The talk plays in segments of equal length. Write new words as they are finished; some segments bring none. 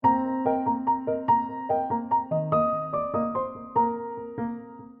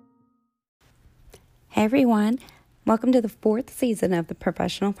Hi everyone, welcome to the 4th season of The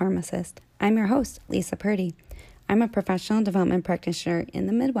Professional Pharmacist. I'm your host, Lisa Purdy. I'm a professional development practitioner in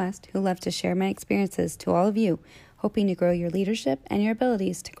the Midwest who loves to share my experiences to all of you, hoping to grow your leadership and your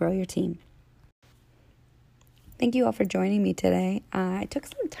abilities to grow your team. Thank you all for joining me today. I took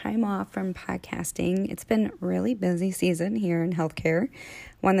some time off from podcasting. It's been a really busy season here in healthcare,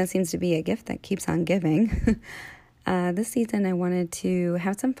 one that seems to be a gift that keeps on giving. This season, I wanted to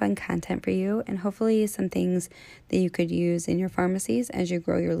have some fun content for you and hopefully some things that you could use in your pharmacies as you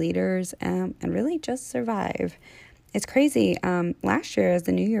grow your leaders and really just survive. It's crazy. Last year, as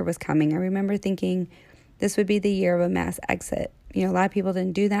the new year was coming, I remember thinking this would be the year of a mass exit. A lot of people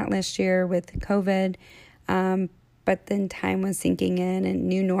didn't do that last year with COVID, but then time was sinking in and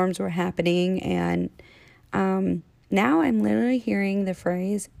new norms were happening. And now I'm literally hearing the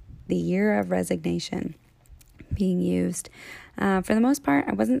phrase, the year of resignation, being used. For the most part,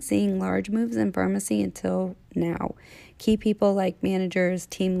 I wasn't seeing large moves in pharmacy until now. Key people like managers,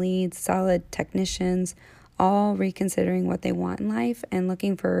 team leads, solid technicians, all reconsidering what they want in life and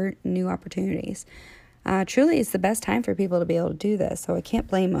looking for new opportunities. Truly, it's the best time for people to be able to do this, so I can't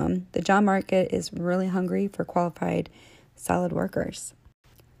blame them. The job market is really hungry for qualified, solid workers.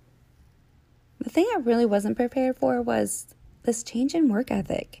 The thing I really wasn't prepared for was this change in work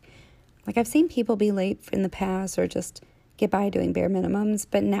ethic. I've seen people be late in the past or just get by doing bare minimums,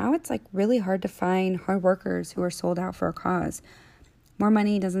 but now it's really hard to find hard workers who are sold out for a cause. More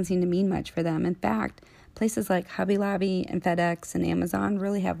money doesn't seem to mean much for them. In fact, places like Hobby Lobby and FedEx and Amazon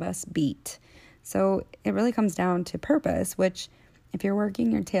really have us beat. So it really comes down to purpose, which if you're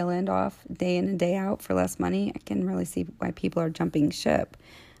working your tail end off day in and day out for less money, I can really see why people are jumping ship.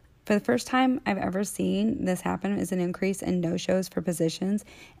 For the first time I've ever seen this happen is an increase in no-shows for positions,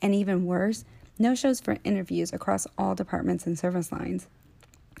 and even worse, no-shows for interviews across all departments and service lines.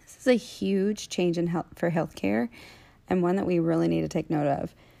 This is a huge change in for healthcare, and one that we really need to take note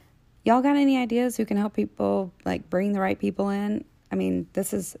of. Y'all got any ideas who can help people bring the right people in?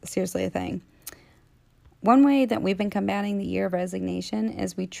 This is seriously a thing. One way that we've been combating the year of resignation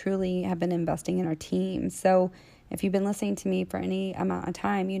is we truly have been investing in our team. So if you've been listening to me for any amount of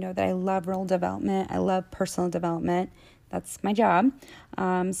time, you know that I love role development. I love personal development. That's my job.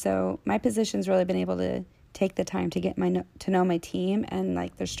 So my position's really been able to take the time to get to know my team and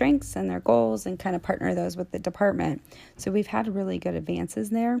their strengths and their goals and kind of partner those with the department. So we've had really good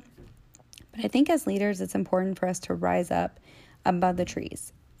advances there. But I think as leaders, it's important for us to rise up above the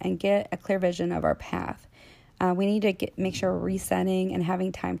trees and get a clear vision of our path. We need to make sure we're resetting and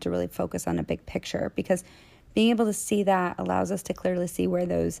having time to really focus on a big picture, because being able to see that allows us to clearly see where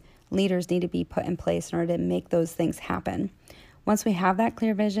those leaders need to be put in place in order to make those things happen. Once we have that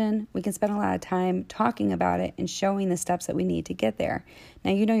clear vision, we can spend a lot of time talking about it and showing the steps that we need to get there.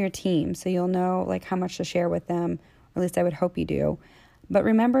 Now, you know your team, so you'll know how much to share with them, or at least I would hope you do. But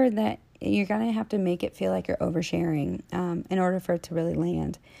remember that you're going to have to make it feel like you're oversharing in order for it to really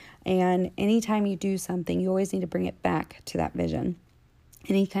land. And anytime you do something, you always need to bring it back to that vision,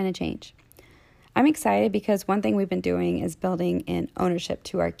 any kind of change. I'm excited because one thing we've been doing is building in ownership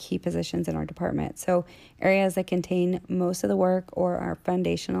to our key positions in our department. So areas that contain most of the work or are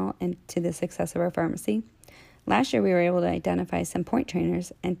foundational and to the success of our pharmacy. Last year, we were able to identify some point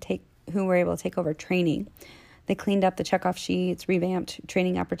trainers and who were able to take over training. They cleaned up the checkoff sheets, revamped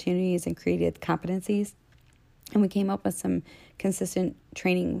training opportunities, and created competencies. And we came up with some consistent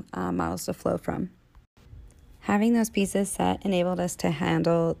training models to flow from. Having those pieces set enabled us to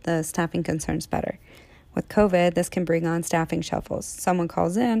handle the staffing concerns better. With COVID, this can bring on staffing shuffles. Someone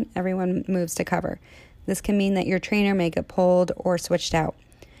calls in, everyone moves to cover. This can mean that your trainer may get pulled or switched out.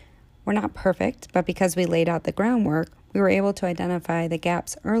 We're not perfect, but because we laid out the groundwork, we were able to identify the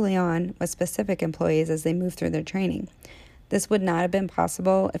gaps early on with specific employees as they move through their training. This would not have been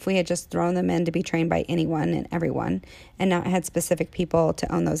possible if we had just thrown them in to be trained by anyone and everyone and not had specific people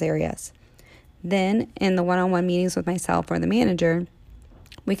to own those areas. Then, in the one-on-one meetings with myself or the manager,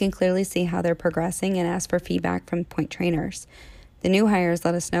 we can clearly see how they're progressing and ask for feedback from point trainers. The new hires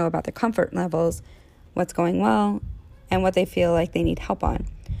let us know about their comfort levels, what's going well, and what they feel like they need help on.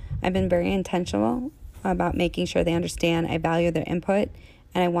 I've been very intentional about making sure they understand I value their input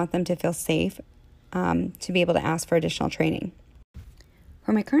and I want them to feel safe to be able to ask for additional training.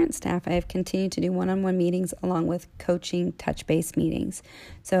 For my current staff, I have continued to do one-on-one meetings along with coaching touch-base meetings.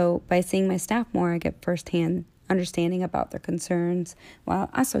 So by seeing my staff more, I get firsthand understanding about their concerns while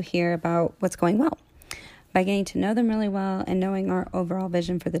also hear about what's going well. By getting to know them really well and knowing our overall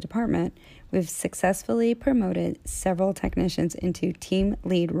vision for the department, we've successfully promoted several technicians into team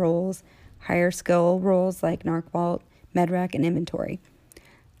lead roles, higher skill roles like NARCWALT, MedRec, and inventory.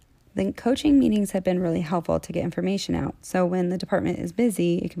 The coaching meetings have been really helpful to get information out. So when the department is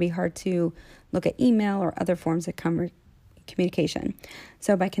busy, it can be hard to look at email or other forms of communication.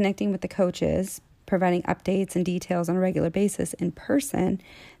 So by connecting with the coaches, providing updates and details on a regular basis in person,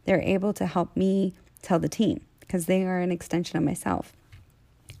 they're able to help me tell the team because they are an extension of myself.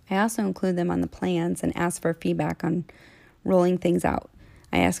 I also include them on the plans and ask for feedback on rolling things out.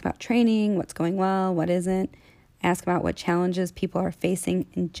 I ask about training, what's going well, what isn't. I ask about what challenges people are facing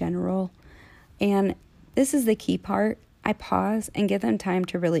in general. And this is the key part. I pause and give them time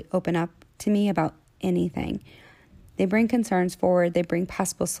to really open up to me about anything. They bring concerns forward, they bring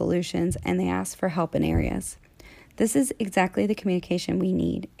possible solutions, and they ask for help in areas. This is exactly the communication we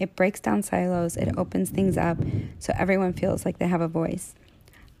need. It breaks down silos, it opens things up so everyone feels like they have a voice.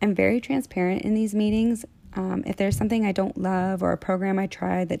 I'm very transparent in these meetings. If there's something I don't love or a program I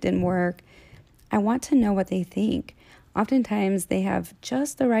tried that didn't work, I want to know what they think. Oftentimes, they have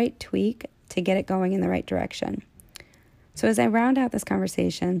just the right tweak to get it going in the right direction. So as I round out this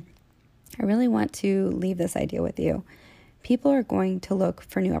conversation, I really want to leave this idea with you. People are going to look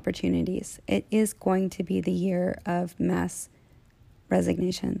for new opportunities. It is going to be the year of mass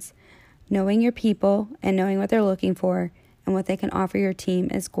resignations. Knowing your people and knowing what they're looking for and what they can offer your team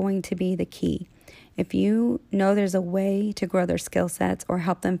is going to be the key. If you know there's a way to grow their skill sets or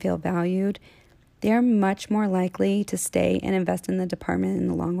help them feel valued, they're much more likely to stay and invest in the department in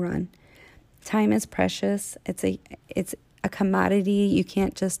the long run. Time is precious. It's a commodity you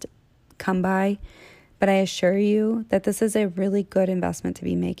can't just come by, but I assure you that this is a really good investment to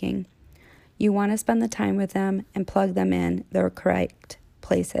be making. You want to spend the time with them and plug them in the correct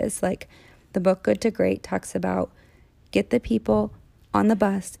places. Like the book Good to Great talks about, get the people on the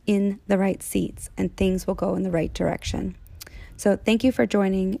bus in the right seats and things will go in the right direction. So thank you for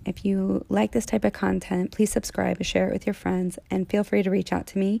joining. If you like this type of content, please subscribe and share it with your friends, and feel free to reach out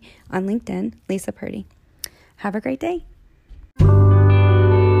to me on LinkedIn, Lisa Purdy. Have a great day.